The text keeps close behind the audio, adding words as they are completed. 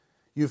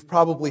You've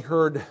probably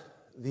heard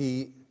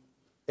the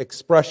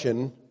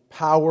expression,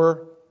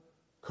 power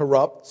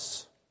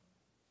corrupts,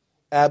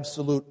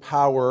 absolute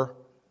power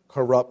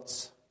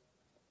corrupts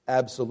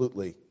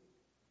absolutely.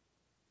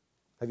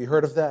 Have you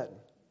heard of that?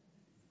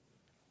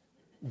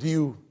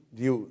 Do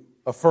you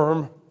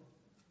affirm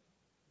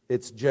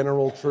its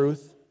general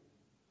truth?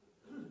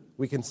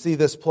 We can see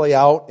this play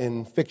out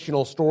in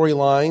fictional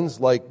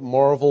storylines like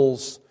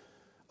Marvel's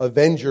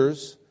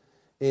Avengers,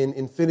 in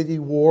Infinity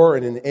War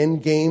and in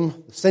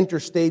Endgame. The center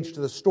stage to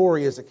the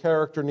story is a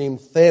character named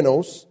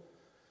Thanos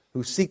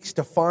who seeks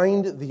to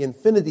find the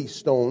Infinity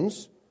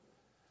Stones,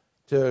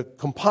 to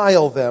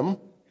compile them,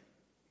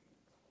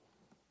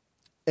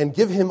 and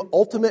give him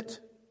ultimate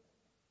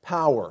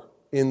power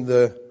in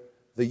the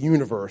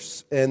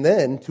universe, and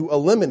then to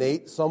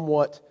eliminate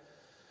somewhat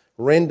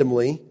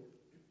randomly.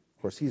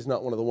 Of course, he's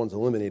not one of the ones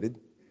eliminated,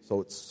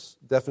 so it's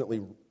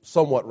definitely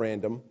somewhat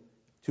random,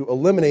 to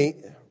eliminate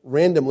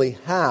randomly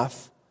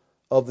half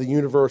of the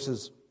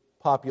universe's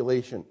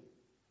population.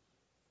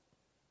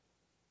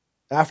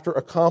 After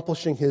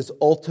accomplishing his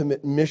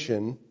ultimate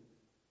mission,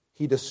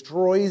 he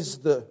destroys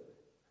the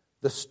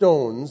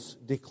stones,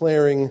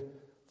 declaring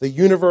the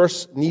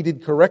universe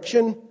needed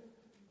correction.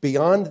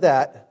 Beyond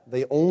that,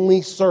 they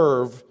only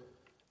serve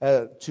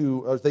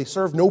they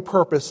serve no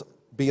purpose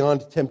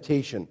beyond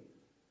temptation.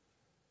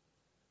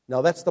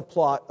 Now, that's the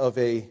plot of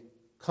a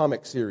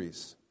comic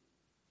series,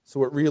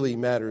 so it really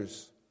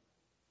matters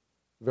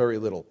very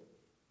little.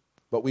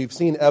 But we've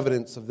seen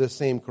evidence of this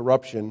same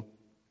corruption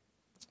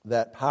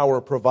that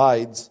power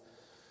provides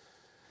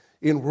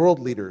in world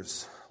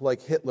leaders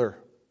like Hitler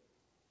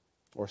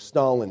or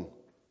Stalin,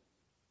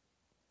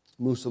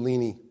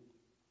 Mussolini,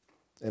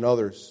 and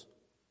others,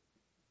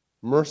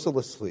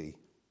 mercilessly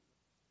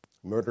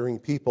murdering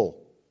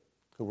people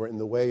who were in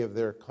the way of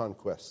their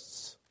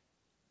conquests,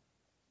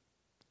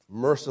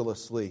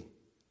 mercilessly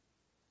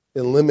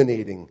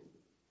eliminating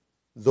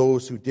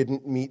those who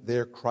didn't meet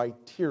their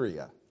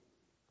criteria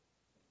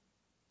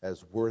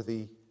as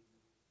worthy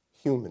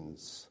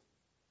humans.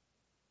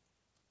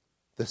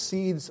 The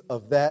seeds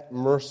of that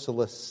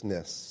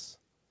mercilessness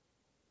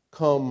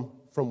come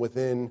from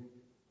within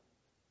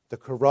the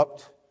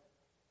corrupt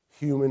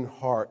human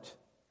heart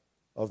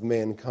of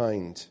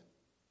mankind.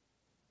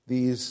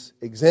 These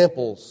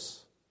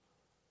examples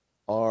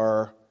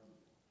are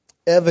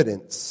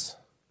evidence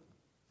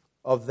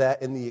of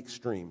that in the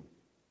extreme.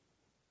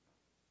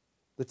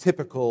 The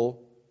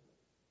typical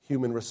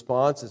human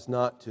response is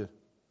not to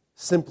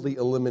simply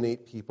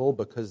eliminate people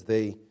because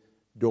they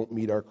don't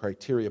meet our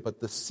criteria, but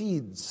the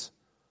seeds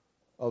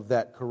of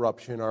that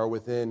corruption are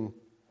within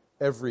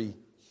every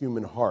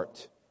human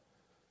heart.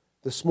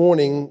 This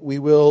morning, we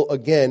will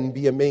again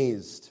be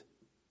amazed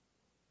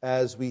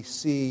as we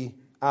see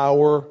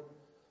our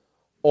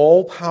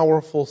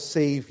all-powerful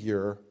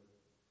Savior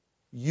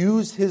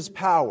use His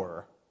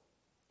power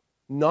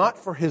not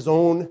for His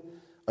own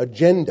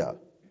agenda,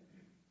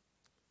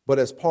 but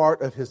as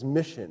part of His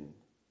mission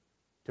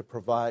to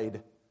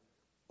provide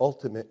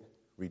ultimate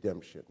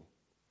redemption.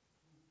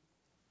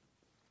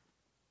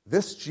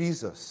 This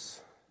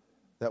Jesus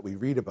that we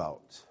read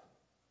about,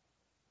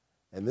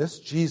 and this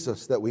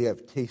Jesus that we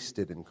have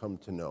tasted and come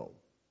to know,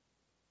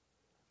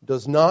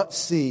 does not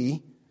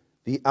see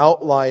the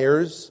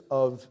outliers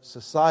of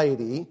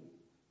society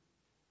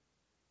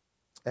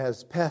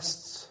as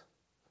pests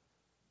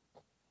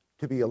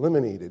to be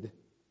eliminated,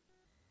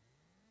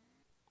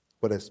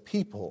 but as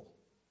people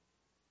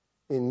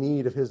in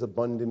need of His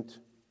abundant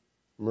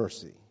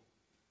mercy.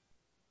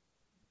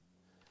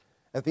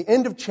 At the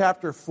end of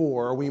chapter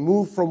 4, we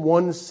move from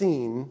one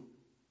scene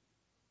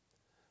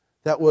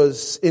that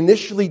was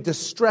initially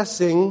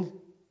distressing,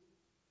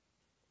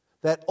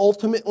 that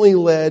ultimately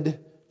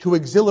led to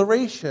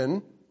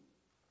exhilaration,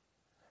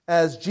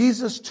 as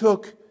Jesus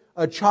took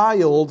a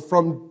child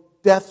from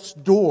death's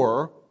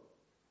door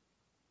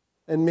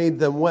and made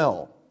them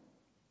well.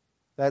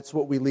 That's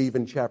what we leave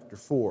in chapter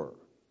 4.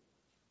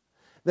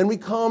 Then we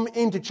come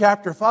into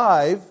chapter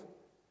 5,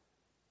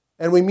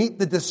 and we meet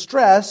the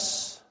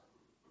distress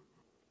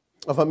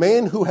of a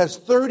man who has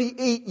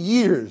 38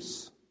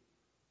 years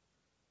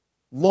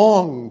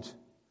longed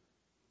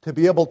to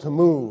be able to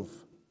move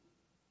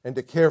and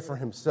to care for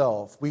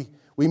himself. We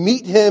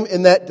meet him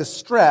in that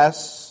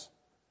distress,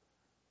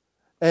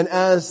 and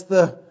as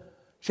the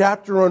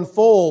chapter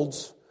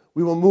unfolds,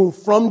 we will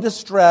move from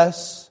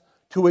distress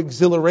to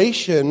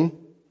exhilaration,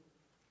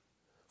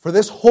 for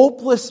this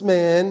hopeless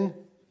man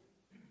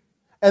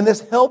and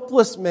this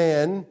helpless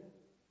man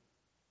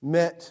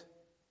met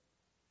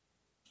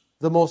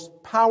the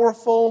most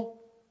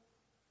powerful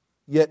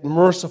yet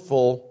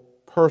merciful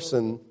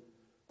person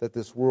that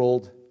this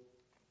world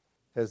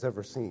has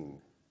ever seen.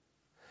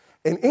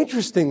 And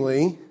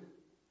interestingly,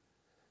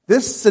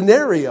 this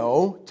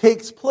scenario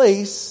takes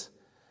place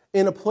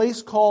in a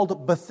place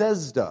called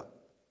Bethesda,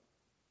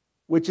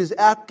 which is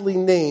aptly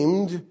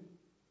named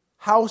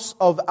House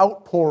of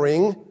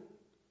Outpouring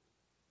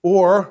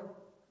or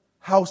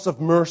House of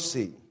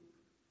Mercy.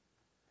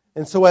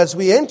 And so as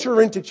we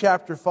enter into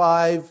chapter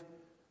 5,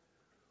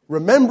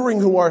 remembering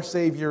who our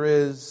Savior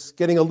is,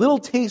 getting a little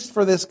taste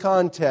for this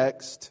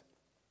context,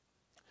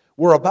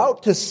 we're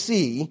about to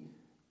see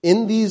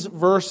in these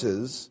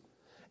verses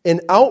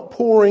an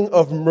outpouring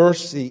of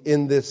mercy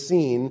in this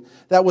scene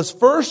that was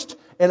first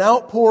an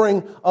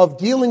outpouring of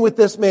dealing with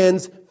this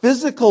man's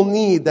physical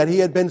need that he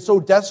had been so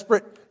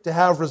desperate to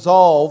have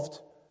resolved,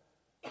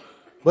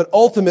 but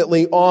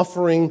ultimately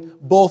offering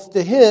both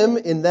to him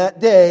in that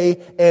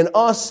day and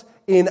us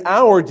in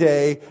our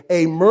day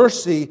a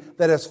mercy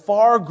that is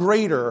far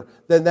greater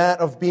than that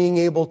of being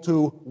able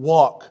to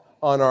walk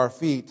on our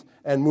feet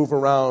and move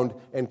around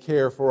and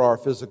care for our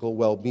physical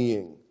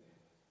well-being.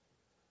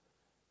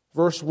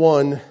 Verse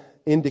 1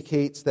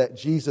 indicates that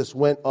Jesus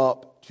went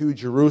up to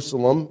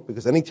Jerusalem,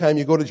 because anytime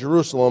you go to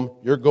Jerusalem,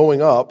 you're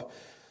going up,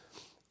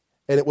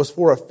 and it was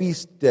for a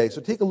feast day.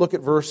 So take a look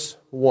at verse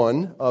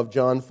 1 of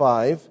John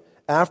 5.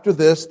 After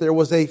this, there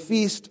was a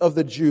feast of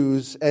the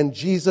Jews, and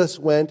Jesus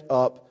went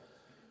up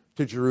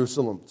to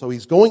Jerusalem. So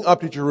he's going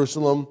up to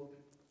Jerusalem.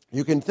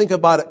 You can think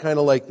about it kind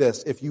of like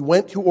this. If you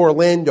went to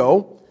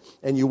Orlando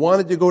and you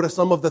wanted to go to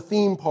some of the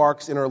theme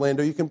parks in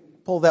Orlando, you can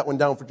pull that one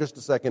down for just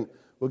a second.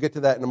 We'll get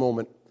to that in a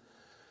moment.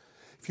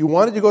 If you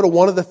wanted to go to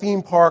one of the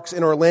theme parks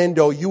in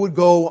Orlando, you would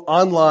go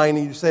online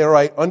and you say, all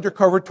right,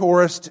 undercover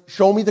tourist,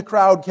 show me the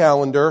crowd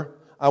calendar.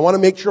 I want to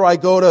make sure I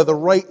go to the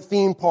right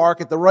theme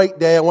park at the right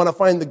day. I want to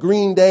find the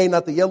green day,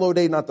 not the yellow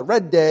day, not the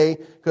red day,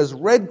 because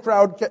red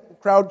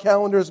crowd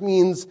calendars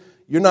means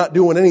you're not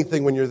doing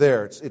anything when you're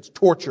there. It's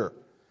torture.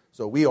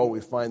 So we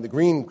always find the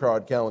green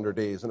crowd calendar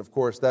days, and of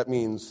course that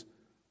means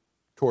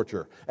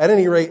torture. At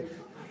any rate,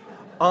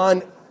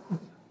 on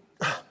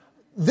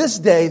this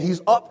day,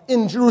 he's up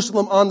in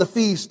Jerusalem on the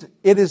feast.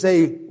 It is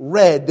a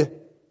red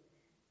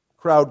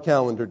crowd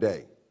calendar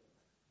day.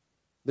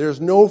 There's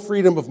no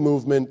freedom of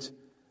movement.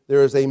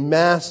 There is a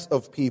mass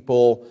of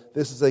people.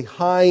 This is a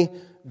high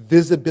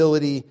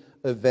visibility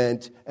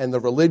event, and the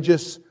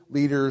religious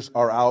leaders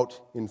are out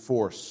in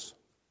force.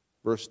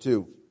 Verse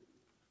 2.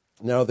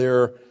 Now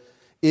there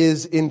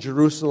is in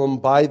Jerusalem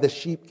by the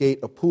sheep gate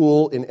a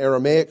pool in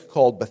Aramaic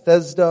called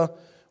Bethesda,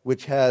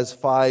 which has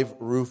 5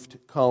 roofed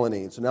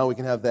colonnades. So now we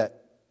can have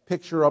that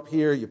picture up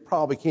here. You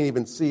probably can't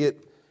even see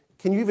it.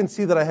 Can you even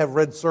see that I have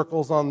red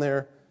circles on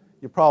there?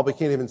 You probably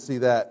can't even see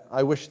that.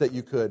 I wish that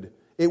you could.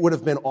 It would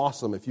have been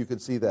awesome if you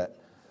could see that.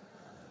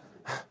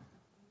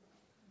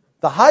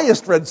 The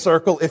highest red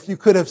circle, if you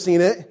could have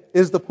seen it,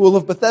 is the pool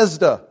of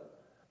Bethesda.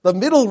 The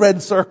middle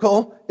red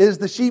circle is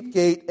the sheep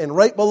gate, and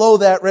right below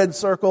that red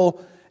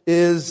circle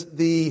is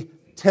the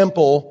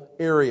temple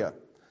area.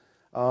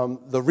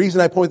 The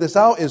reason I point this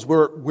out is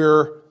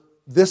where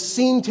this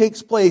scene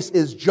takes place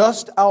is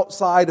just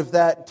outside of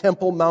that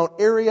Temple Mount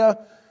area.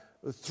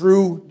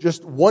 Through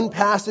just one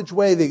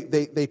passageway,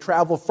 they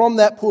travel from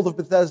that pool of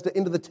Bethesda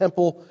into the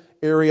temple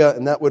area,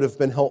 and that would have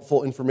been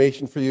helpful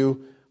information for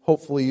you.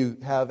 Hopefully you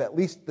have at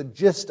least the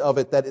gist of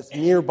it, that it's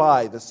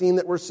nearby. The scene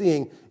that we're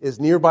seeing is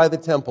nearby the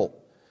temple.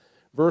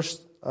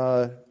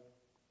 The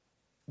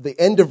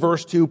end of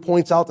verse 2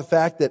 points out the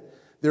fact that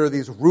there are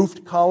these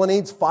roofed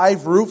colonnades,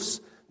 5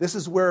 roofs. This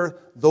is where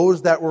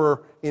those that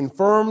were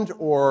infirmed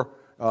or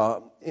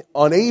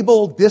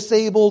unable,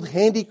 disabled,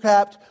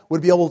 handicapped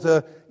would be able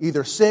to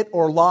either sit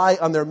or lie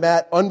on their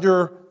mat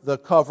under the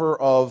cover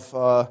of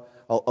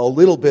a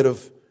little bit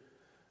of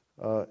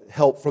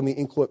help from the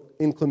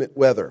inclement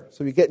weather.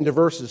 So you get into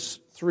verses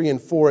 3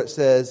 and 4, it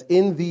says,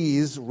 in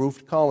these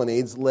roofed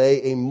colonnades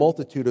lay a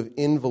multitude of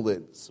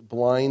invalids,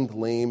 blind,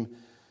 lame,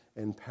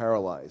 and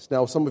paralyzed.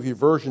 Now, some of your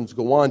versions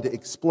go on to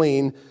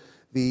explain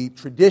the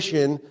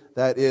tradition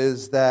that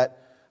is that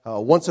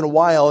once in a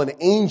while an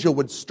angel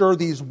would stir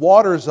these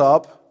waters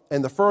up,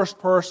 and the first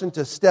person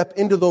to step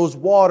into those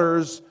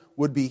waters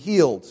would be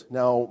healed.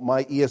 Now,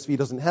 my ESV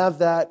doesn't have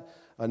that.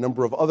 A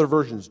number of other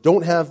versions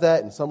don't have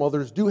that, and some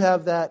others do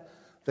have that.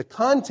 The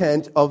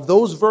content of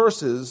those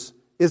verses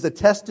is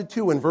attested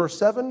to in verse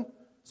 7.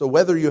 So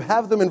whether you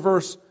have them in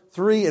verse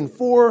 3 and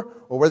 4,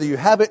 or whether you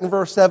have it in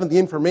verse 7, the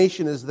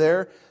information is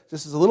there.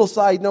 Just as a little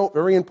side note,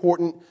 very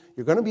important,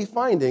 you're going to be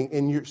finding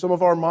in some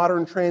of our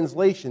modern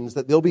translations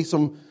that there'll be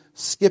some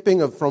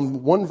skipping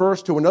from one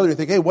verse to another. You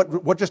think, hey,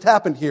 what just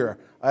happened here?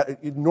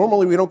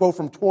 Normally we don't go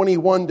from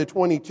 21 to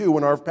 22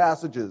 in our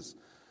passages.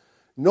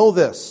 Know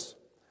this,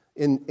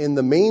 in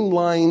the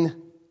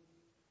mainline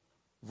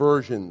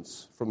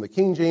versions, from the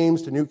King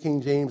James to New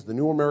King James, the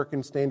New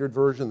American Standard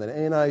Version, the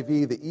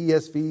NIV, the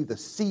ESV, the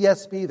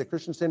CSB, the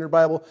Christian Standard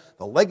Bible,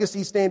 the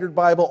Legacy Standard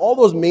Bible, all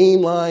those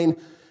mainline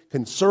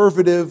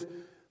conservative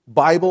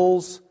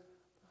Bibles,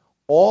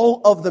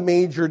 all of the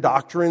major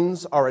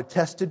doctrines are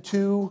attested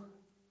to.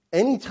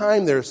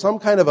 Anytime there's some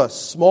kind of a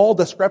small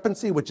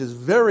discrepancy, which is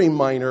very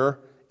minor,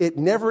 it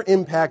never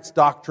impacts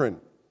doctrine.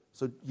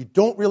 So you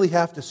don't really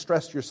have to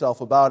stress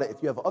yourself about it. If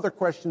you have other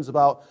questions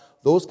about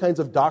those kinds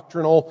of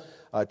doctrinal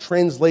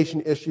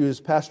translation issues,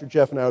 Pastor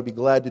Jeff and I would be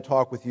glad to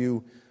talk with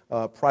you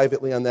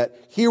privately on that.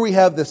 Here we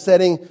have the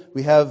setting.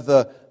 We have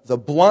the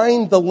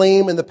blind, the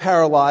lame, and the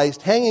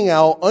paralyzed hanging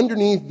out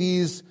underneath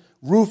these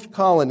roofed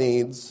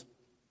colonnades.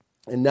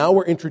 And now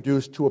we're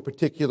introduced to a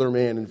particular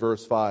man in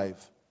verse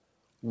 5.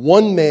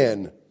 One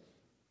man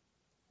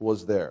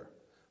was there.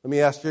 Let me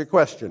ask you a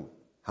question.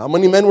 How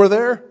many men were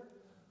there?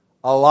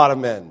 A lot of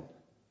men.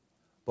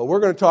 But we're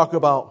going to talk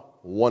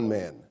about one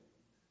man,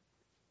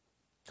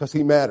 because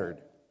he mattered.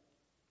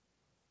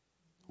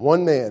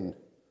 One man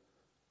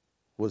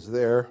was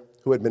there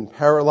who had been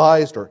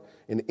paralyzed or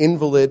an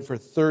invalid for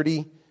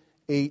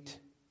 38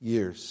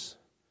 years.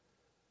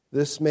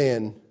 This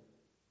man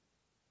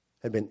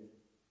had been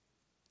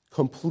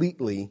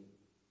completely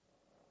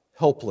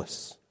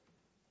helpless.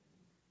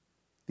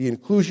 The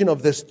inclusion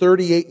of this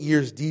 38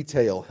 years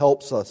detail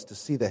helps us to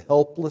see the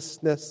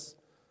helplessness,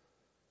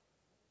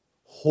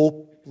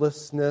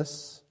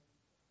 hopelessness,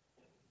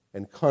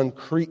 and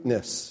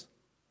concreteness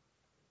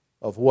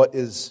of what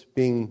is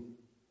being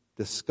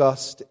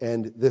discussed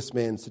and this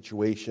man's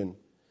situation.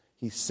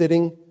 He's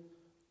sitting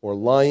or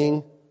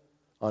lying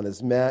on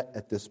his mat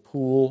at this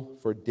pool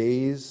for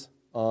days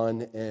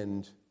on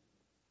end,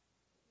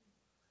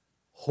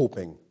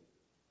 hoping.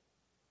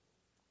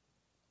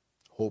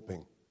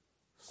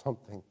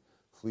 Something,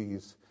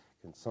 please,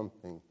 can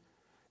something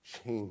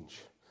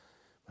change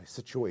my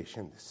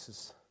situation?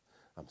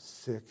 I'm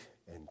sick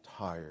and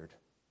tired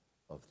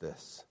of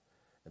this.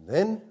 And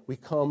then we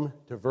come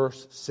to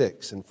verse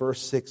 6, and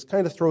verse 6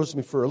 kind of throws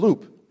me for a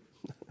loop.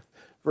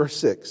 Verse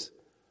 6,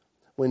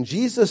 when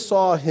Jesus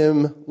saw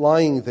him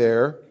lying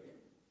there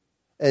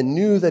and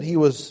knew that he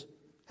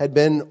had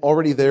been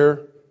already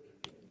there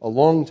a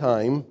long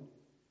time,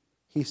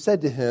 he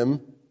said to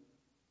him,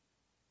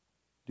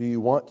 "Do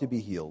you want to be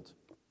healed?"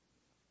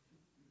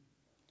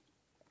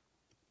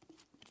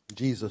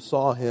 Jesus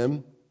saw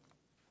him,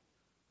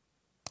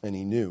 and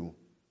he knew.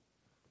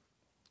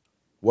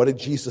 What did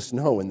Jesus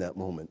know in that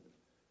moment?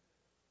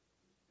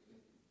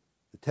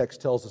 The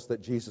text tells us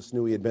that Jesus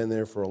knew he had been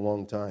there for a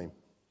long time,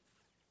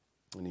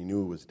 and he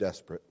knew he was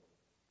desperate.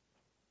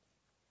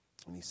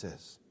 And he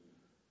says,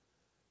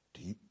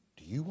 Do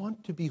you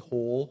want to be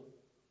whole?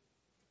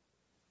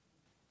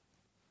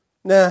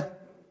 Nah,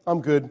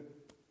 I'm good.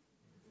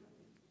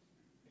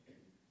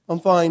 I'm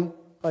fine.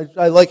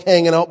 I like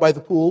hanging out by the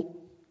pool,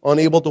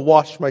 unable to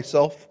wash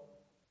myself,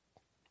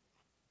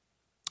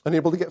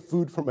 unable to get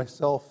food for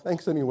myself.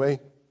 Thanks anyway.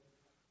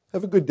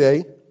 Have a good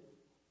day.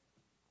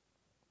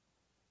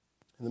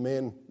 And the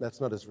man,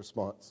 that's not his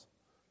response.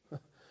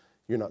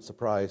 You're not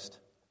surprised.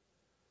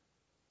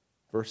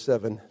 Verse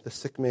 7, the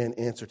sick man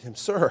answered him,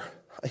 "Sir,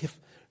 I have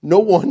no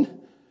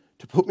one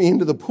to put me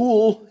into the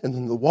pool, and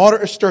then the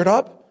water is stirred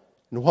up,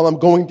 and while I'm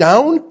going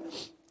down,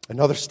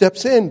 another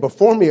steps in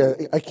before me.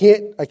 I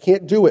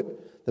can't do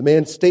it." The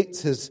man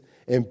states his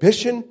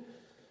ambition,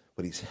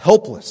 but he's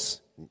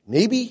helpless.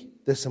 Maybe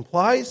this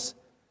implies,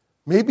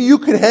 maybe you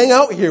could hang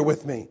out here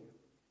with me.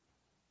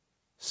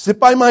 Sit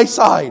by my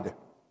side.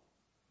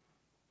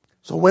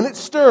 So when it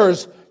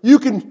stirs, you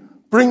can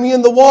bring me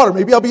in the water.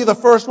 Maybe I'll be the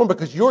first one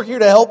because you're here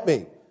to help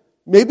me.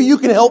 Maybe you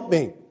can help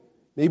me.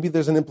 Maybe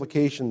there's an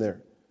implication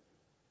there.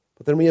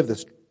 But then we have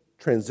this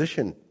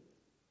transition,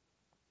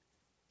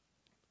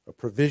 a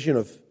provision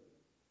of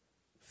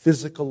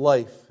physical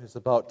life is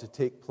about to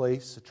take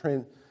place,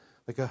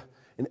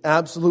 an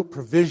absolute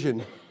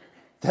provision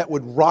that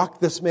would rock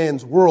this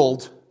man's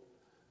world.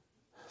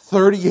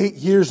 38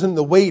 years in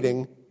the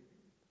waiting,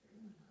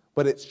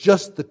 but it's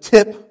just the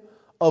tip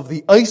of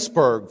the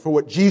iceberg for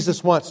what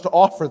Jesus wants to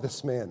offer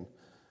this man.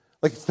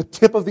 Like it's the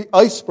tip of the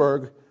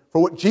iceberg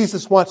for what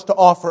Jesus wants to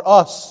offer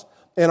us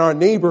and our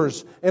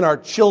neighbors and our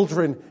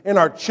children and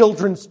our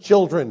children's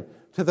children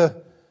to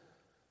the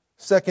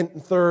second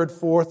and third,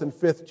 fourth and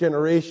fifth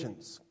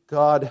generations.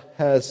 God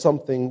has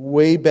something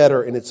way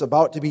better, and it's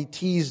about to be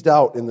teased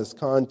out in this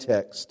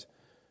context.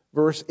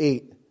 Verse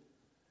 8,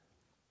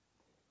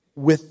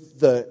 with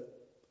the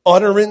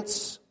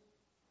utterance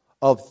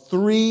of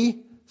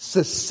 3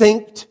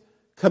 succinct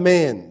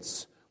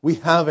commands, we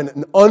have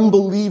an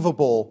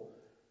unbelievable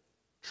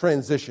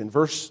transition.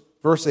 Verse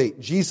 8,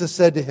 Jesus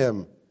said to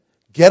him,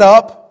 "Get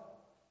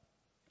up,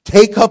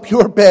 take up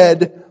your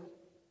bed,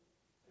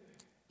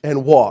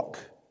 and walk."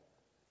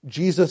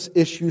 Jesus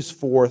issues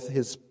forth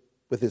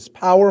with his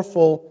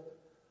powerful,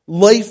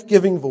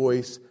 life-giving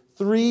voice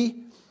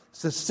 3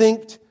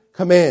 succinct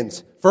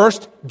commands.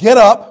 First, get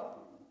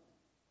up.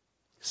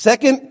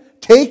 Second,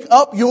 take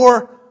up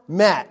your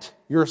mat,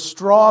 your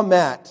straw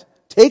mat.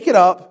 Take it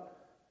up,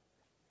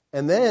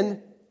 and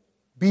then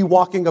be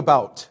walking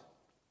about.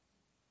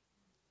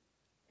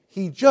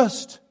 He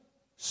just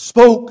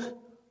spoke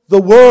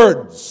the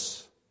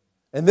words.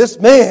 And this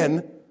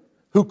man,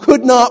 who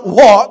could not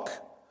walk,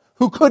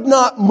 who could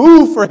not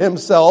move for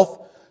himself,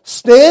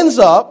 stands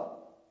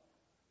up,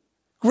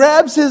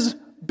 grabs his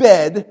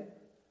bed,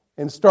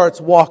 and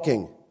starts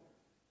walking.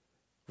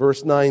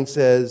 Verse 9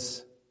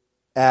 says,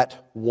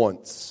 at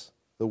once.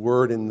 The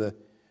word in the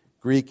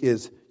Greek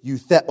is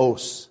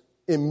eutheos,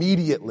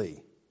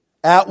 immediately.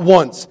 At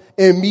once,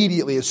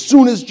 immediately. As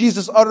soon as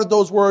Jesus uttered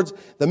those words,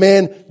 the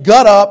man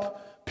got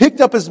up,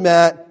 picked up his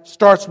mat,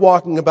 starts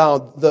walking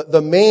about.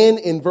 The man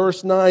in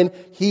verse 9,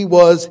 he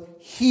was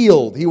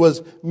healed. He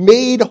was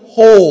made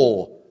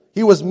whole.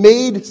 He was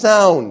made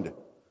sound.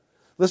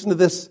 Listen to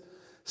this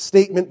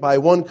statement by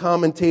one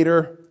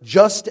commentator,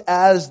 just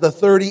as the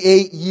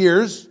 38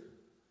 years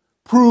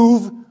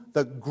prove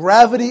the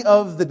gravity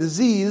of the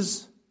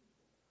disease,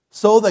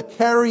 so the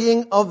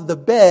carrying of the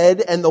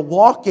bed and the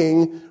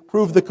walking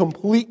prove the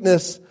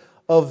completeness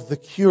of the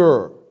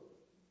cure.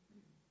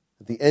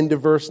 At the end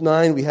of verse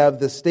 9, we have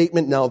this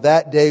statement, now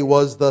that day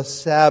was the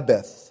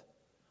Sabbath.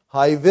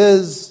 High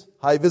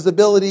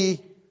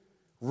visibility,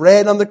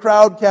 red on the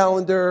crowd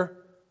calendar.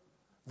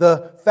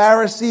 The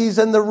Pharisees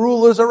and the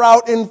rulers are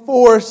out in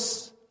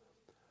force.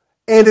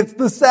 And it's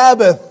the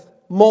Sabbath.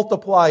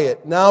 Multiply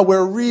it. Now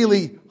we're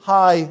really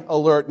high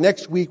alert.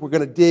 Next week we're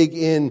going to dig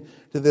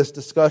into this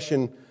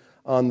discussion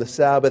on the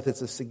Sabbath.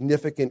 It's a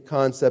significant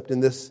concept in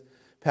this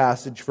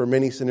passage for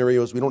many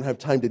scenarios. We don't have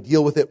time to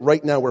deal with it.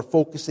 Right now we're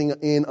focusing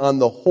in on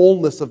the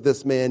wholeness of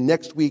this man.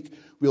 Next week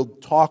we'll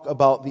talk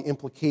about the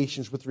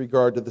implications with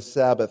regard to the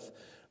Sabbath.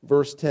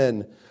 Verse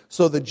 10,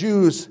 so the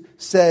Jews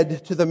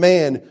said to the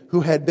man who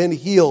had been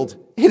healed,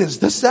 it is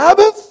the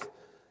Sabbath,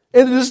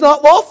 and it is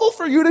not lawful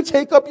for you to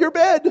take up your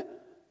bed.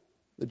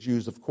 The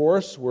Jews, of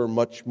course, were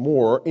much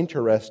more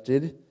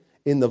interested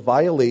in the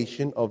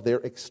violation of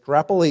their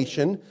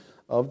extrapolation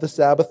of the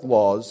Sabbath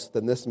laws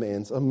than this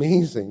man's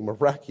amazing,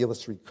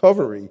 miraculous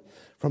recovery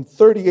from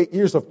 38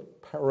 years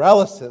of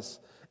paralysis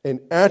and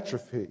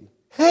atrophy.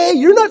 Hey,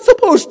 you're not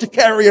supposed to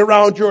carry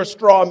around your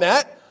straw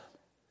mat.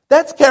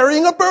 That's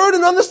carrying a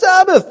burden on the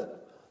Sabbath.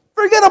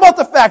 Forget about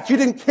the fact you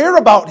didn't care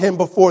about him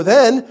before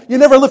then. You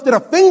never lifted a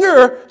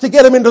finger to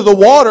get him into the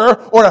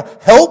water or to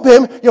help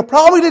him. You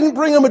probably didn't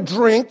bring him a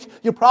drink.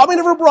 You probably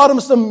never brought him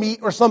some meat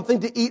or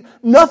something to eat.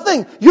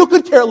 Nothing. You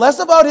could care less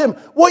about him.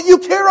 What you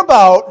care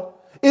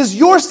about is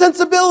your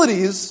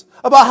sensibilities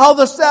about how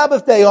the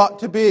Sabbath day ought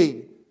to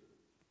be.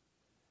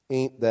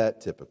 Ain't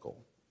that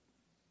typical?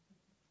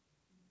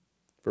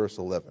 Verse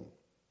 11.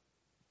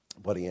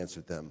 But he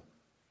answered them,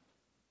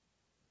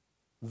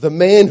 the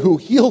man who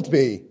healed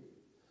me,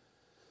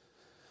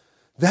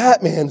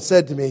 that man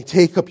said to me,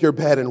 take up your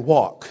bed and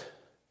walk.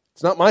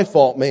 It's not my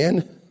fault,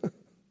 man.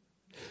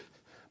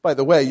 By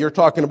the way, you're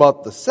talking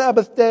about the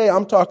Sabbath day.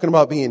 I'm talking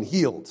about being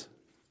healed.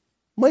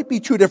 Might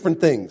be two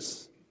different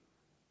things.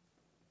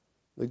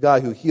 The guy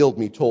who healed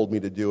me told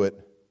me to do it.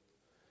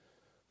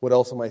 What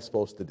else am I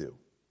supposed to do?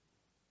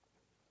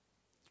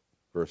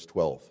 Verse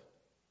 12.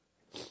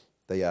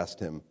 They asked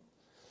him,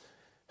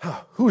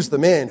 who's the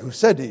man who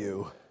said to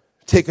you,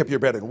 take up your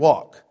bed and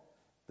walk?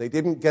 They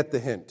didn't get the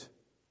hint.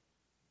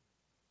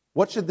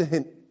 What should the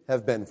hint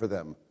have been for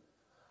them?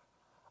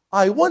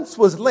 I once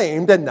was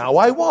lamed and now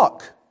I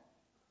walk.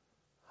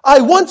 I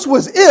once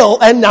was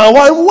ill and now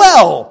I'm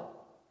well.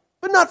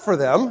 But not for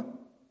them.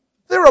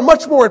 There are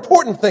much more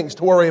important things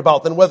to worry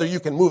about than whether you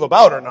can move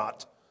about or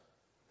not.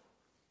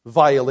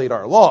 Violate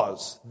our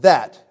laws.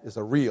 That is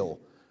a real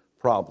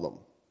problem.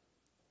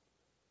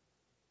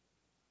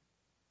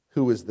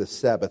 Who is this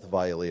Sabbath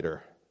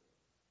violator?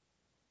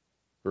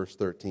 Verse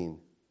 13.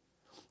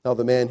 Now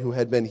the man who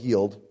had been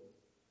healed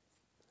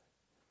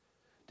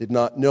did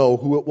not know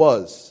who it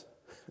was,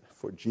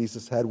 for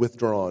Jesus had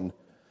withdrawn,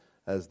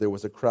 as there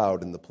was a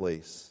crowd in the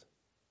place.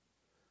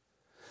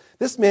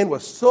 This man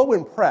was so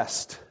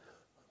impressed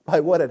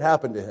by what had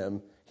happened to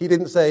him, he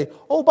didn't say,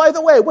 oh, by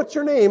the way, what's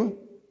your name?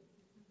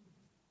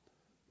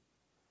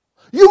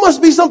 You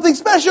must be something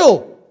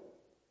special.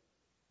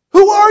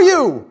 Who are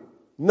you?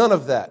 None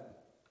of that.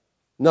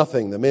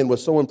 Nothing. The man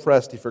was so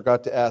impressed he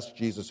forgot to ask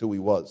Jesus who he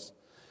was.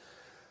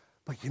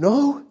 But you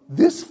know,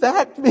 this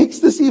fact makes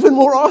this even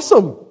more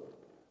awesome.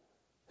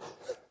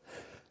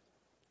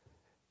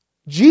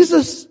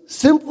 Jesus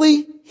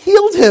simply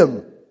healed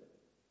him,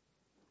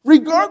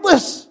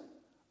 regardless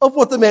of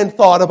what the man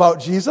thought about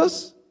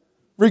Jesus,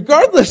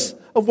 regardless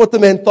of what the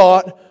man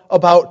thought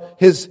about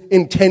his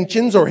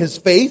intentions or his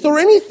faith or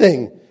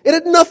anything. It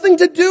had nothing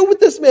to do with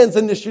this man's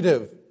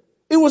initiative.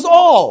 It was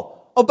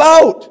all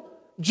about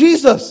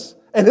Jesus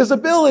and his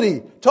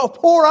ability to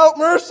pour out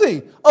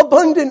mercy,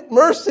 abundant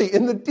mercy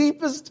in the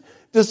deepest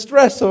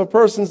distress of a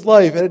person's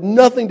life. It had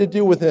nothing to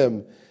do with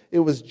him. It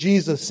was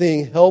Jesus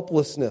seeing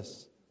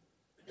helplessness.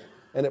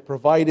 And it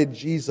provided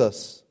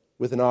Jesus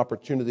with an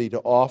opportunity to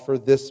offer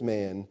this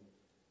man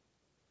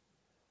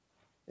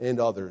and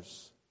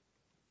others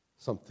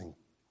something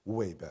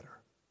way better,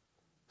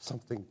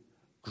 something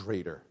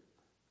greater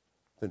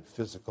than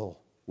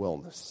physical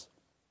wellness.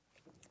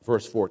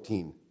 Verse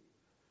 14.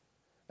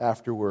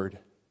 Afterward,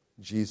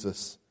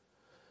 Jesus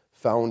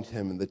found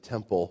him in the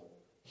temple.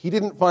 He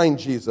didn't find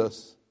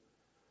Jesus.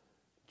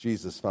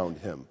 Jesus found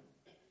him.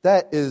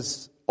 That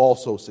is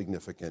also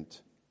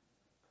significant.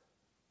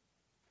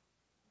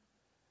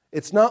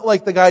 It's not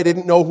like the guy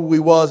didn't know who he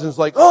was and was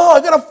like, oh,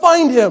 I got to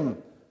find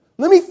him.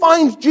 Let me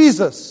find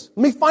Jesus.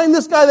 Let me find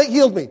this guy that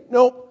healed me.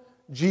 Nope.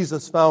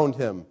 Jesus found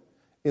him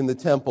in the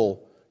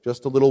temple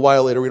just a little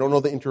while later. We don't know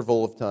the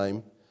interval of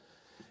time.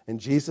 And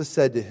Jesus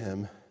said to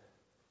him,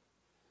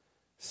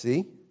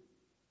 see,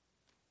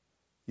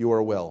 you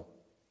are well.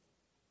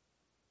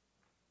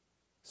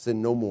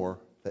 Sin no more,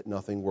 that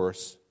nothing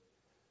worse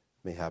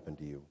may happen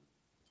to you.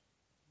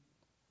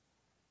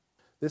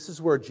 This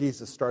is where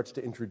Jesus starts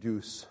to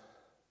introduce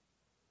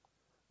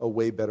a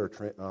way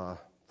better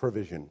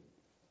provision.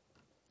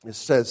 It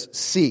says,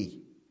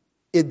 see,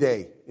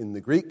 ide in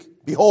the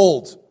Greek.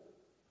 Behold,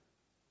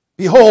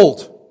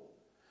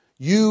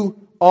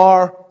 you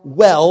are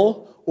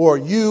well, or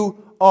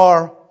you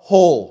are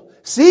whole.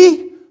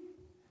 See,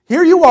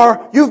 here you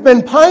are. You've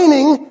been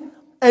pining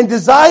and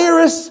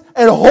desirous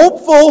and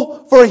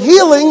hopeful for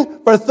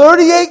healing for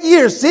 38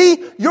 years.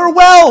 See, you're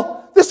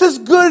well. This is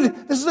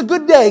good. This is a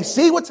good day.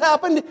 See what's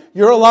happened?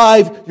 You're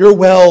alive. You're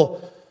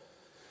well.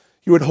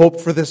 You had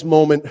hoped for this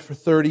moment for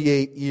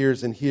 38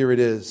 years, and here it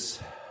is.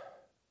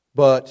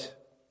 But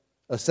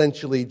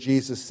essentially,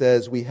 Jesus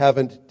says, we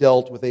haven't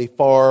dealt with a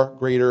far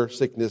greater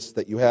sickness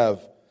that you have.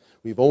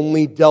 We've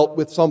only dealt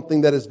with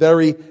something that is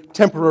very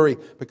temporary,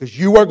 because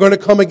you are going to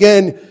come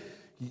again,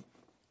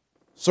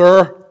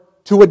 sir,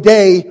 to a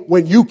day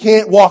when you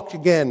can't walk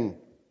again.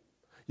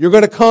 You're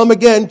going to come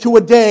again to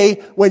a day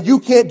when you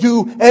can't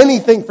do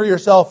anything for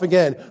yourself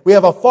again. We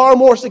have a far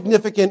more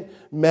significant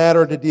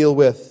matter to deal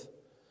with.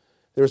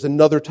 There's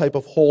another type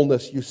of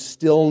wholeness you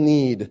still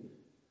need.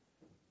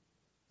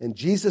 And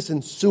Jesus'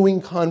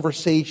 ensuing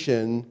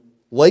conversation,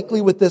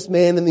 likely with this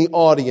man in the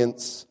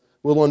audience,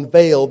 will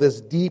unveil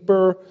this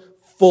deeper,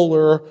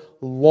 fuller,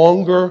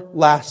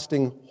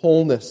 longer-lasting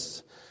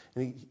wholeness.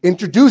 And he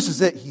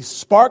introduces it. He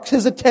sparks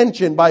his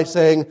attention by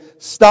saying,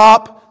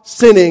 stop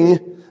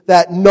sinning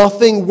that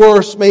nothing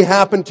worse may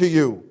happen to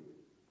you.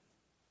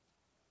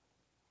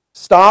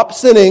 Stop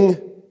sinning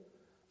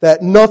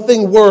that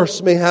nothing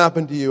worse may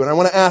happen to you. And I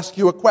want to ask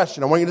you a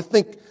question. I want you to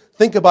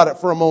think about it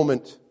for a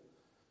moment.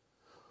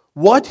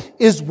 What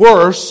is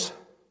worse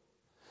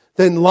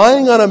than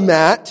lying on a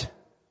mat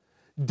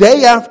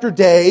day after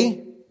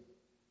day,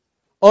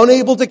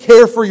 unable to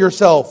care for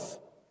yourself?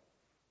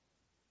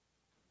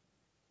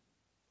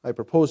 I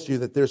propose to you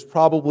that there's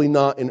probably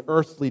not an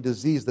earthly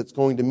disease that's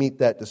going to meet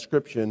that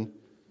description.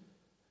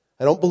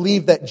 I don't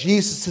believe that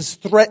Jesus is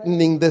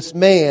threatening this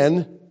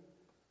man,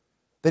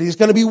 that he's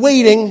going to be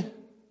waiting.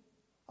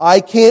 I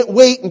can't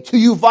wait until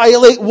you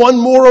violate one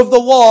more of the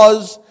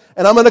laws,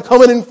 and I'm going to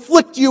come and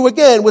inflict you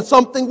again with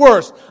something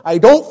worse. I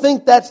don't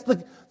think that's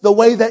the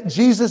way that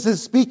Jesus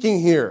is speaking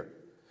here.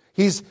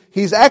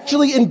 He's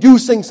actually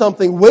inducing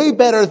something way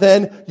better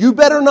than, you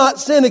better not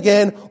sin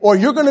again, or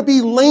you're going to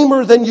be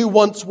lamer than you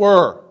once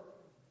were.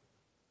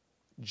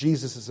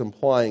 Jesus is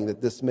implying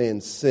that this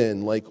man's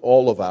sin, like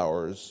all of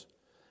ours,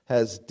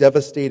 has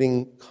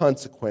devastating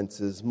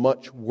consequences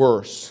much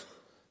worse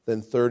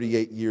than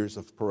 38 years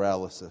of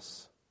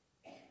paralysis.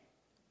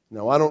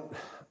 Now, I don't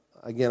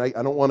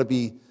want to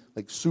be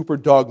like super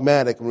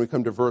dogmatic when we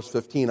come to verse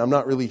 15. I'm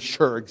not really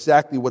sure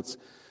exactly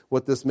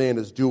what this man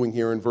is doing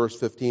here in verse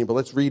 15, but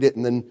let's read it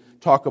and then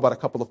talk about a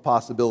couple of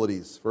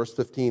possibilities. Verse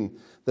 15,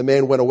 the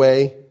man went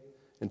away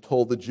and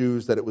told the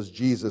Jews that it was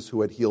Jesus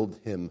who had healed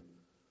him.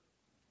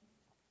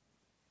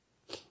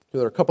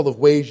 There are a couple of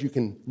ways you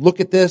can look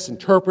at this,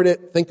 interpret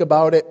it, think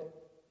about it,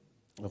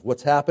 of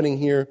what's happening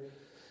here.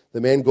 The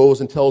man goes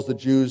and tells the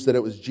Jews that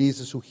it was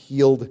Jesus who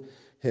healed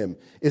him.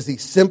 Is he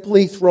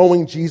simply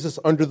throwing Jesus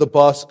under the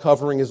bus,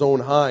 covering his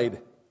own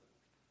hide?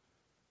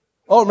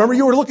 Oh, remember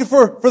you were looking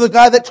for the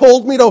guy that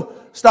told me to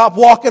stop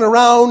walking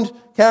around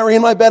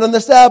carrying my bed on the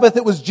Sabbath?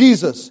 It was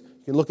Jesus.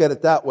 You can look at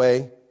it that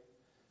way.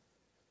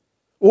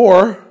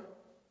 Or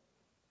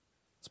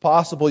it's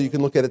possible you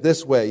can look at it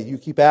this way. You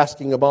keep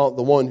asking about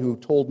the one who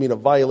told me to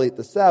violate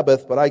the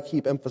Sabbath, but I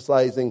keep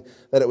emphasizing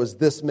that it was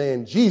this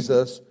man,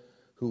 Jesus,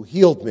 who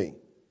healed me.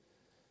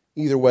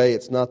 Either way,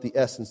 it's not the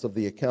essence of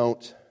the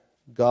account.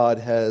 God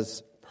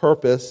has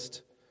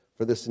purposed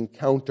for this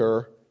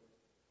encounter,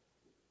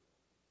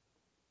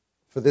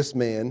 for this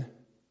man.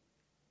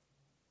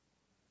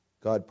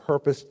 God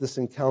purposed this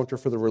encounter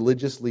for the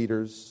religious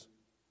leaders,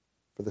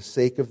 for the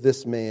sake of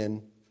this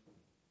man,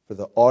 for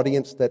the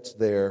audience that's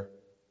there.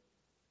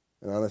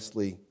 And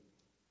honestly,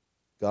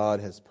 God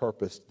has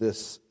purposed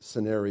this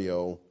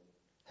scenario,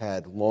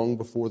 had long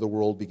before the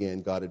world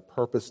began. God had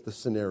purposed the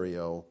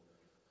scenario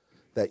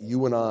that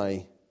you and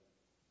I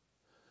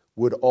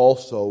would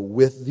also,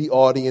 with the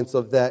audience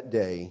of that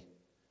day,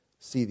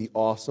 see the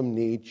awesome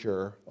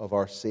nature of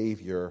our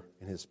Savior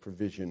and His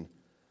provision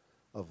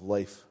of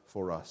life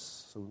for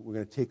us. So we're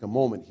going to take a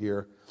moment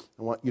here.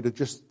 I want you to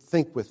just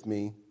think with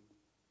me.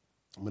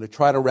 I'm going to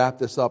try to wrap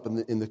this up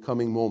in the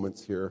coming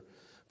moments here.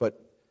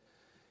 But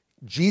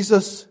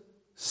Jesus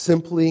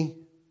simply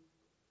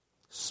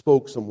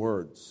spoke some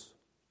words.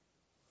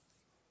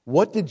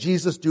 What did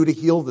Jesus do to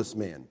heal this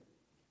man?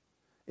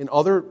 In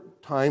other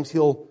times,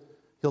 he'll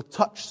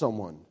touch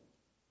someone.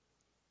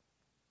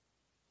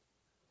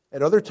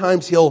 At other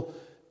times, he'll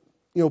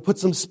put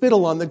some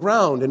spittle on the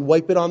ground and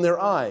wipe it on their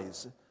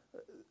eyes.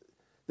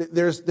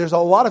 There's a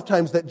lot of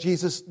times that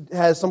Jesus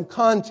has some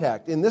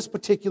contact. In this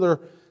particular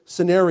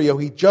scenario,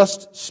 he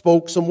just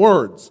spoke some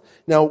words.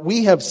 Now,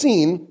 we have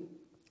seen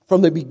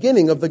from the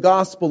beginning of the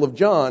Gospel of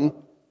John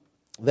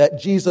that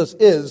Jesus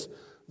is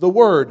the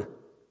Word.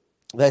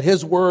 That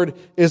His Word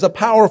is a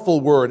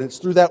powerful Word. It's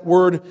through that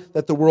Word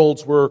that the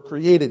worlds were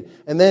created.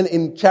 And then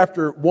in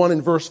chapter 1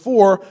 and verse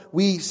 4,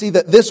 we see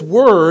that this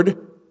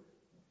Word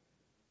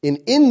And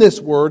in this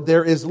word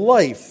there is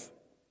life,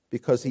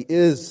 because he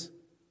is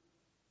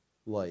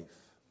life.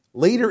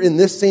 Later in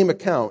this same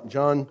account,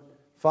 John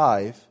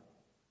 5,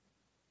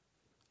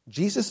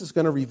 Jesus is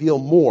going to reveal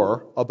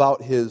more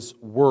about his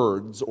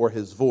words or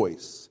his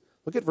voice.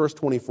 Look at verse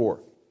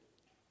 24.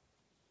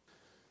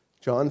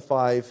 John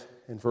 5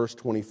 and verse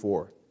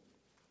 24.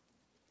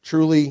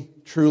 Truly,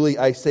 truly,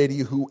 I say to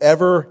you,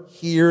 whoever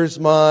hears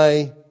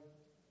my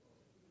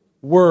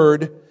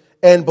word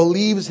and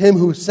believes him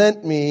who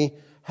sent me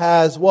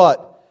has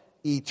what?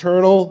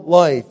 Eternal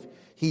life.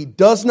 He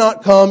does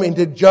not come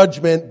into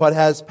judgment, but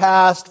has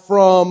passed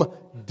from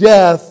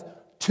death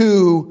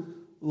to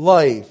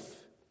life.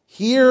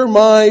 Hear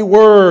my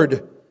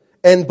word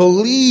and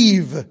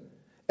believe,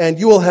 and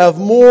you will have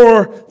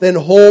more than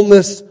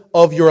wholeness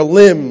of your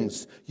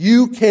limbs.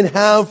 You can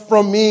have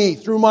from me,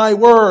 through my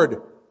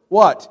word,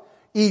 what?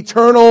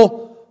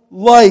 Eternal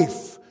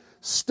life.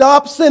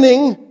 Stop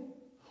sinning,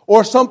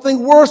 or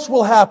something worse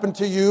will happen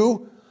to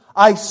you.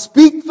 I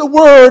speak the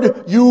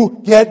word,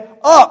 you get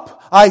up.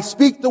 I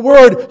speak the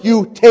word,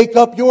 you take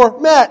up your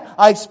mat.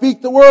 I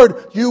speak the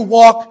word, you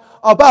walk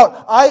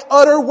about. I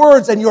utter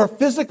words, and your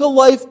physical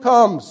life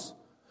comes.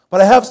 But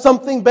I have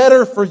something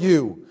better for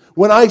you.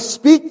 When I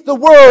speak the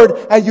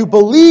word and you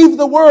believe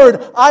the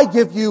word, I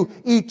give you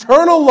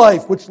eternal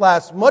life, which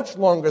lasts much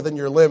longer than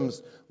your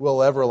limbs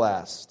will ever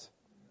last.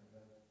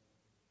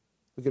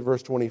 Look at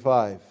verse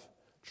 25.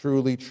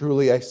 Truly,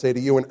 truly, I say to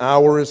you, an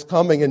hour is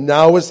coming and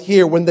now is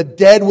here when the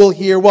dead will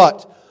hear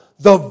what?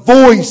 The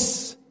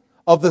voice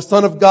of the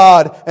Son of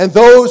God. And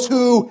those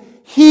who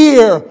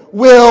hear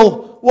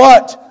will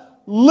what?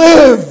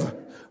 Live.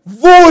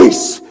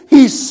 Voice.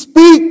 He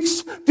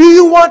speaks. Do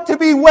you want to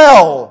be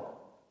well?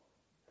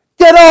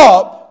 Get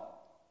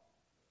up.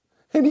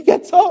 And he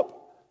gets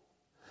up.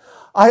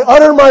 I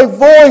utter my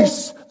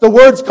voice. The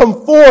words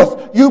come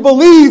forth. You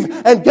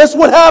believe. And guess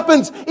what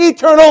happens?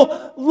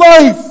 Eternal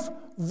life.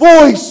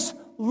 Voice.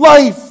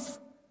 Life.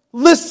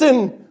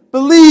 Listen.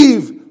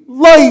 Believe.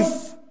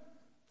 Life.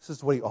 This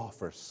is what he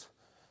offers.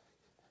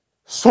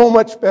 So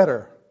much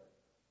better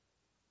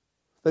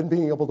than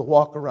being able to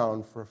walk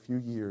around for a few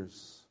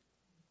years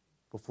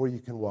before you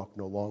can walk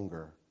no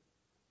longer.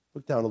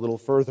 Look down a little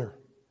further.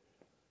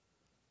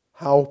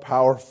 How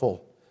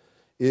powerful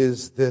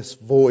is this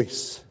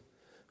voice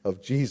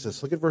of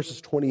Jesus? Look at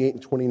verses 28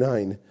 and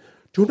 29.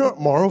 Do not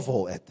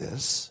marvel at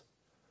this,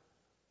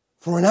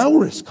 for an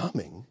hour is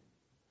coming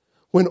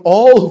when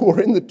all who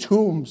are in the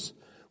tombs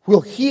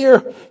will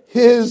hear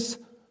his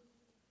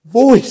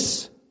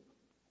voice.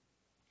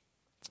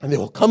 And they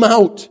will come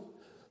out,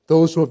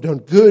 those who have done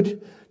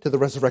good to the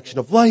resurrection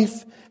of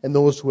life, and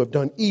those who have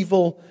done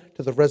evil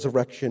to the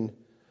resurrection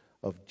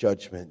of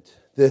judgment.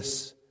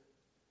 This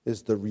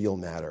is the real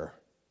matter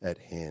at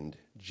hand.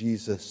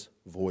 Jesus'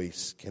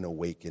 voice can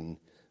awaken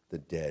the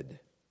dead.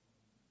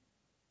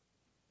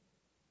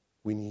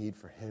 We need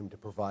for him to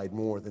provide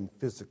more than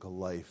physical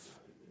life.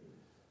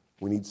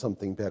 We need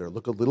something better.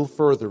 Look a little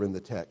further in the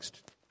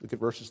text. Look at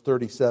verses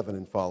 37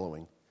 and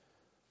following.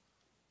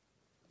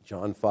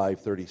 John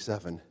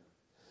 5:37.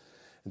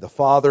 The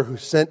Father who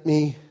sent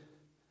me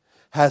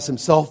has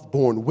himself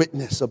borne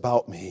witness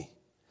about me.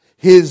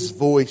 His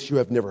voice you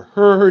have never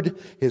heard,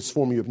 his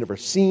form you have never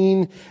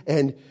seen,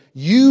 and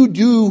you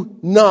do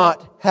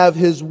not have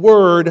his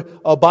word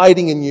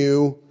abiding in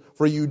you,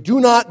 for you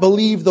do not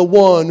believe the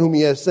one whom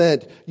he has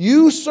sent.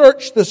 You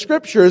search the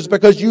scriptures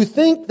because you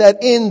think that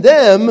in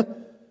them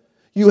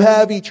you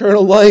have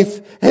eternal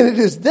life, and it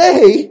is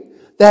they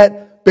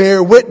that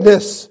bear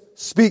witness,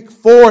 speak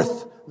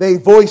forth. They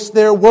voice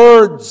their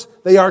words.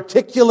 They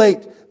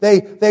articulate.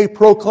 They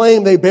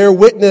proclaim. They bear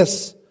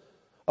witness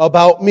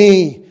about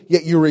me.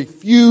 Yet you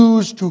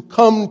refuse to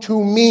come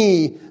to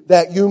me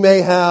that you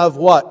may have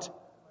what?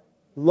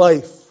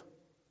 Life.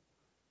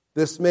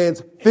 This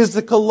man's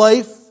physical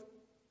life,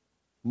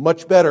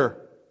 much better.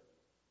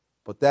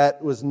 But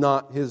that was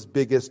not his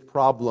biggest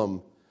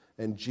problem.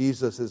 And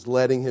Jesus is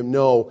letting him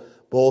know,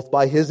 both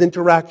by his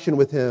interaction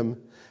with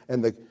him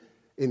and the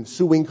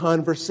ensuing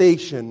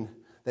conversation,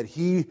 that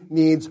he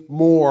needs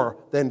more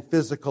than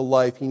physical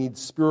life. He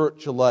needs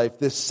spiritual life.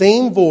 This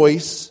same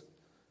voice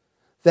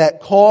that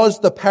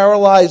caused the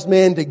paralyzed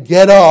man to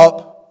get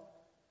up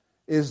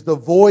is the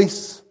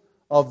voice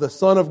of the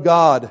Son of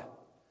God.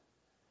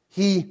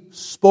 He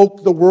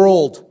spoke the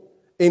world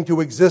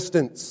into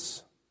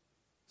existence.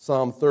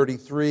 Psalm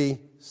 33,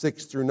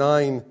 6 through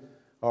 9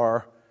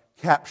 are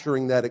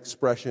capturing that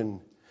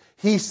expression.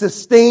 He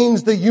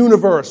sustains the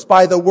universe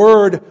by the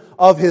word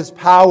of his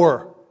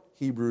power.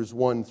 Hebrews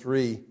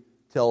 1:3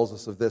 tells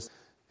us of this.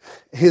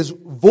 His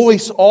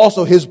voice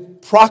also, his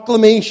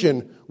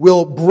proclamation,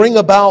 will bring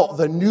about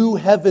the new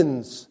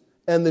heavens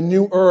and the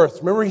new earth.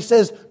 Remember, he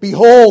says,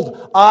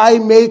 behold, I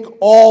make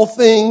all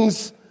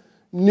things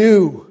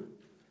new.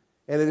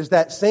 And it is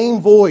that same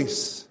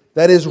voice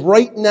that is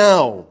right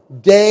now,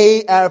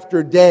 day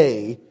after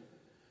day,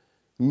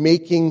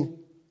 making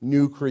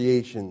new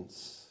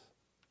creations.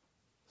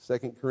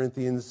 2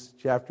 Corinthians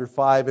chapter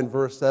 5 and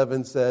verse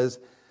 7 says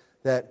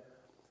that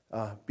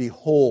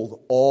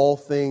Behold, all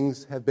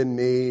things have been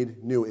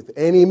made new. If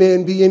any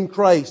man be in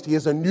Christ, he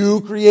is a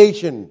new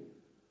creation.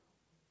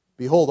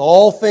 Behold,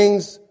 all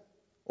things,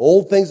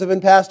 old things have been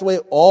passed away,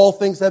 all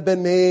things have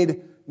been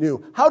made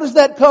new. How does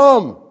that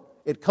come?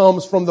 It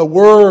comes from the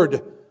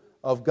Word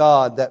of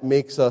God that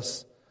makes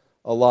us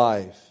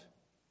alive.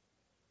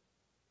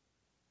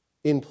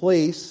 In a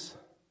place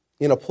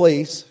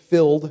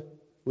filled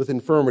with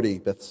infirmity,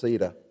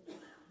 Bethesda,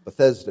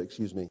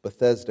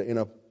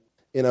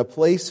 in a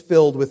place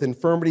filled with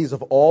infirmities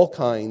of all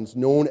kinds,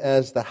 known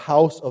as the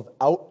house of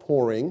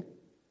outpouring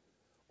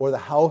or the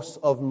house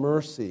of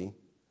mercy,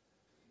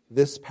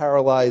 this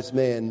paralyzed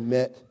man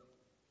met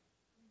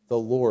the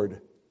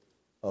Lord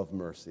of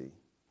mercy.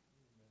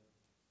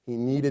 He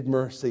needed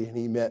mercy, and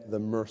he met the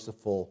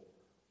merciful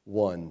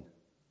one.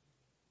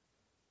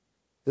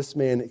 This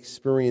man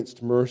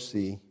experienced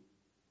mercy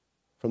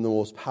from the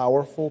most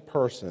powerful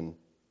person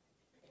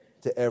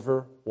to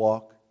ever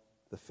walk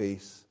the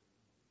face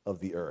of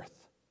the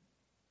earth.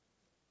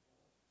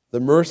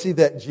 The mercy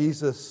that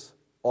Jesus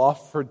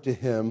offered to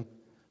him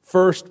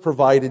first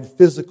provided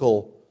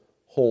physical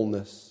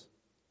wholeness,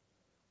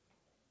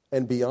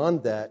 and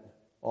beyond that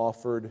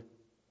offered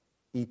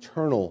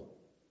eternal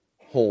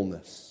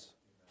wholeness,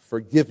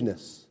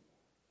 forgiveness,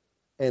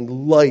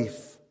 and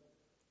life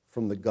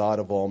from the God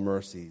of all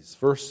mercies.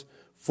 Verse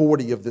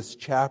 40 of this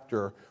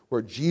chapter,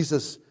 where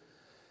Jesus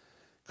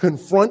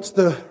confronts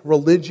the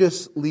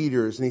religious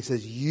leaders, and he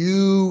says,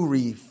 "You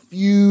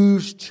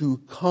refuse to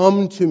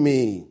come to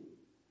me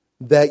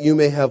that you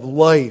may have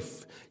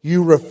life.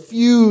 You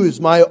refuse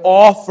my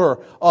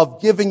offer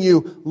of giving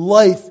you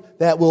life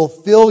that will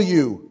fill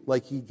you,"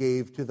 like he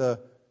gave to the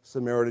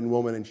Samaritan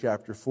woman in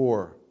chapter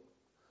 4.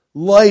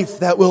 Life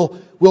that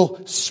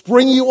will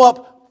spring you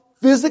up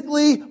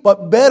physically,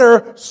 but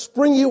better,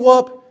 spring you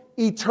up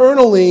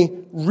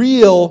eternally,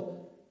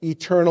 real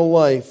eternal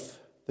life.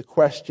 The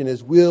question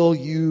is, will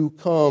you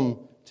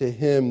come to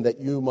him that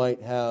you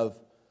might have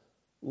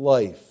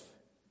life?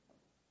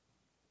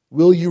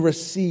 Will you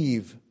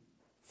receive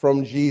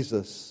from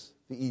Jesus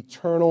the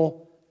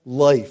eternal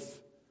life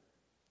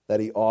that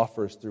he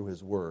offers through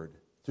his word?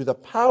 Through the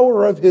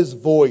power of his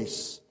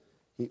voice,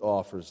 he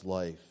offers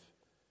life.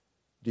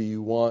 Do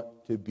you want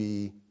to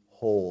be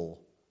whole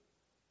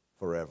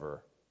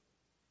forever?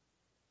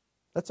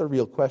 That's a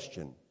real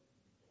question.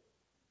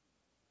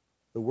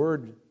 The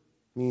word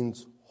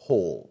means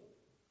whole.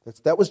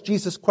 That was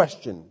Jesus'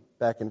 question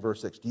back in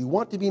verse 6. Do you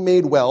want to be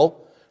made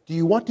well? Do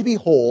you want to be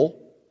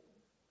whole?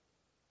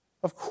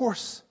 Of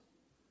course.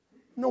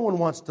 No one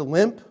wants to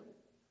limp.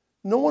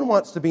 No one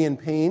wants to be in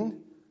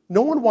pain.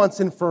 No one wants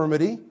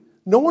infirmity.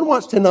 No one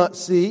wants to not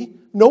see.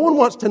 No one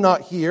wants to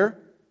not hear.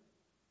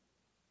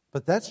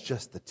 But that's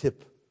just the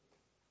tip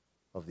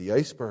of the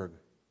iceberg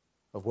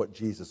of what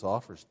Jesus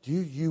offers. Do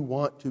you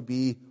want to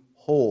be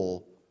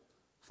whole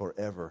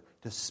forever?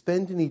 To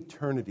spend an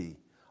eternity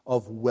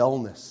of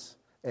wellness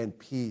and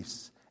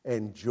peace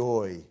and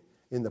joy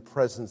in the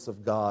presence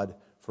of God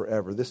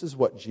forever. This is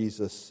what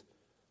Jesus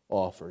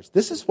offers.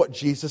 This is what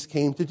Jesus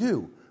came to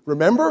do.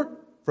 Remember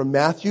from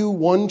Matthew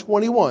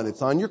 1:21.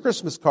 It's on your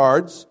Christmas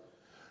cards.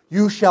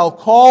 You shall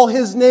call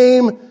his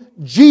name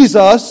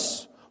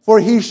Jesus, for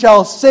he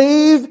shall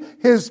save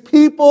his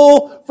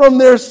people from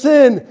their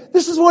sin.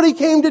 This is what he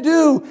came to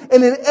do.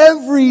 And in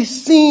every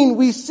scene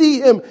we see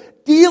him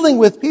dealing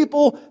with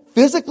people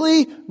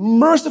physically,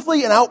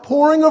 mercifully, an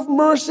outpouring of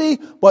mercy,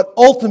 but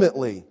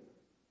ultimately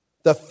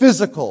the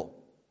physical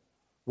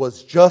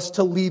was just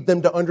to lead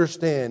them to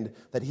understand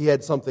that he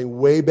had something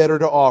way better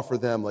to offer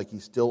them, like he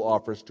still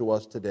offers to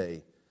us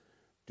today.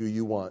 Do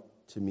you want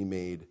to be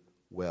made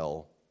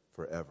well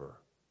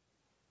forever?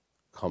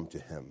 Come to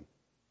him.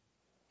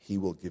 He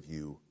will give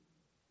you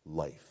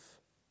life.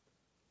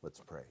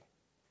 Let's pray.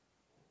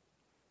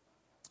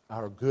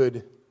 Our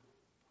good,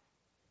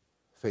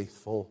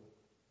 faithful,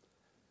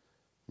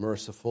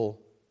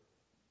 merciful,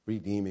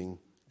 redeeming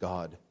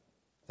God,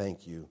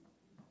 thank you.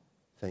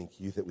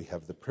 Thank you that we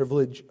have the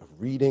privilege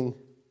of reading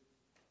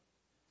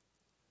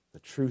the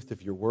truth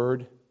of your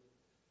word,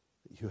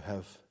 that you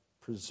have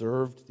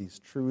preserved these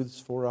truths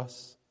for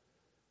us,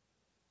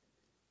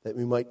 that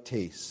we might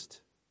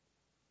taste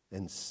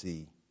and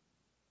see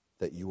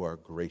that you are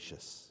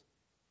gracious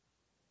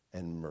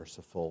and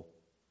merciful,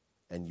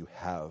 and you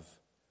have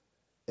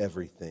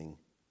everything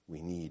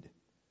we need.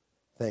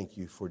 Thank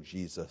you for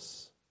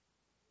Jesus,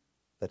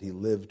 that he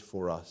lived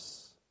for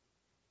us,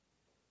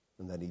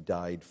 and that he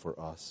died for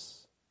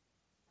us,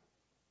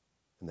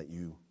 and that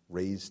you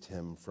raised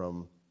him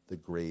from the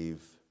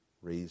grave,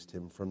 raised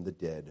him from the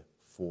dead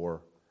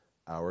for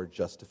our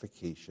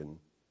justification,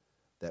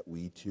 that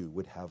we too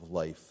would have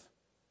life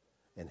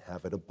and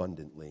have it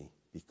abundantly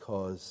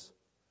because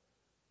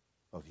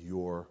of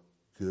your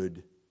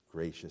good,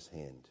 gracious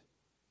hand.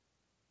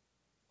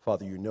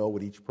 Father, you know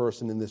what each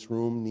person in this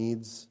room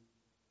needs.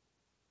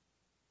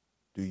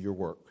 Do your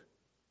work.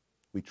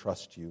 We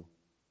trust you.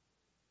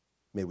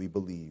 May we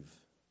believe.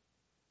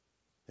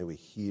 May we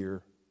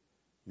hear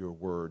your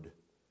word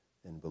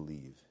and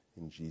believe.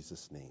 In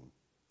Jesus' name,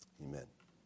 amen.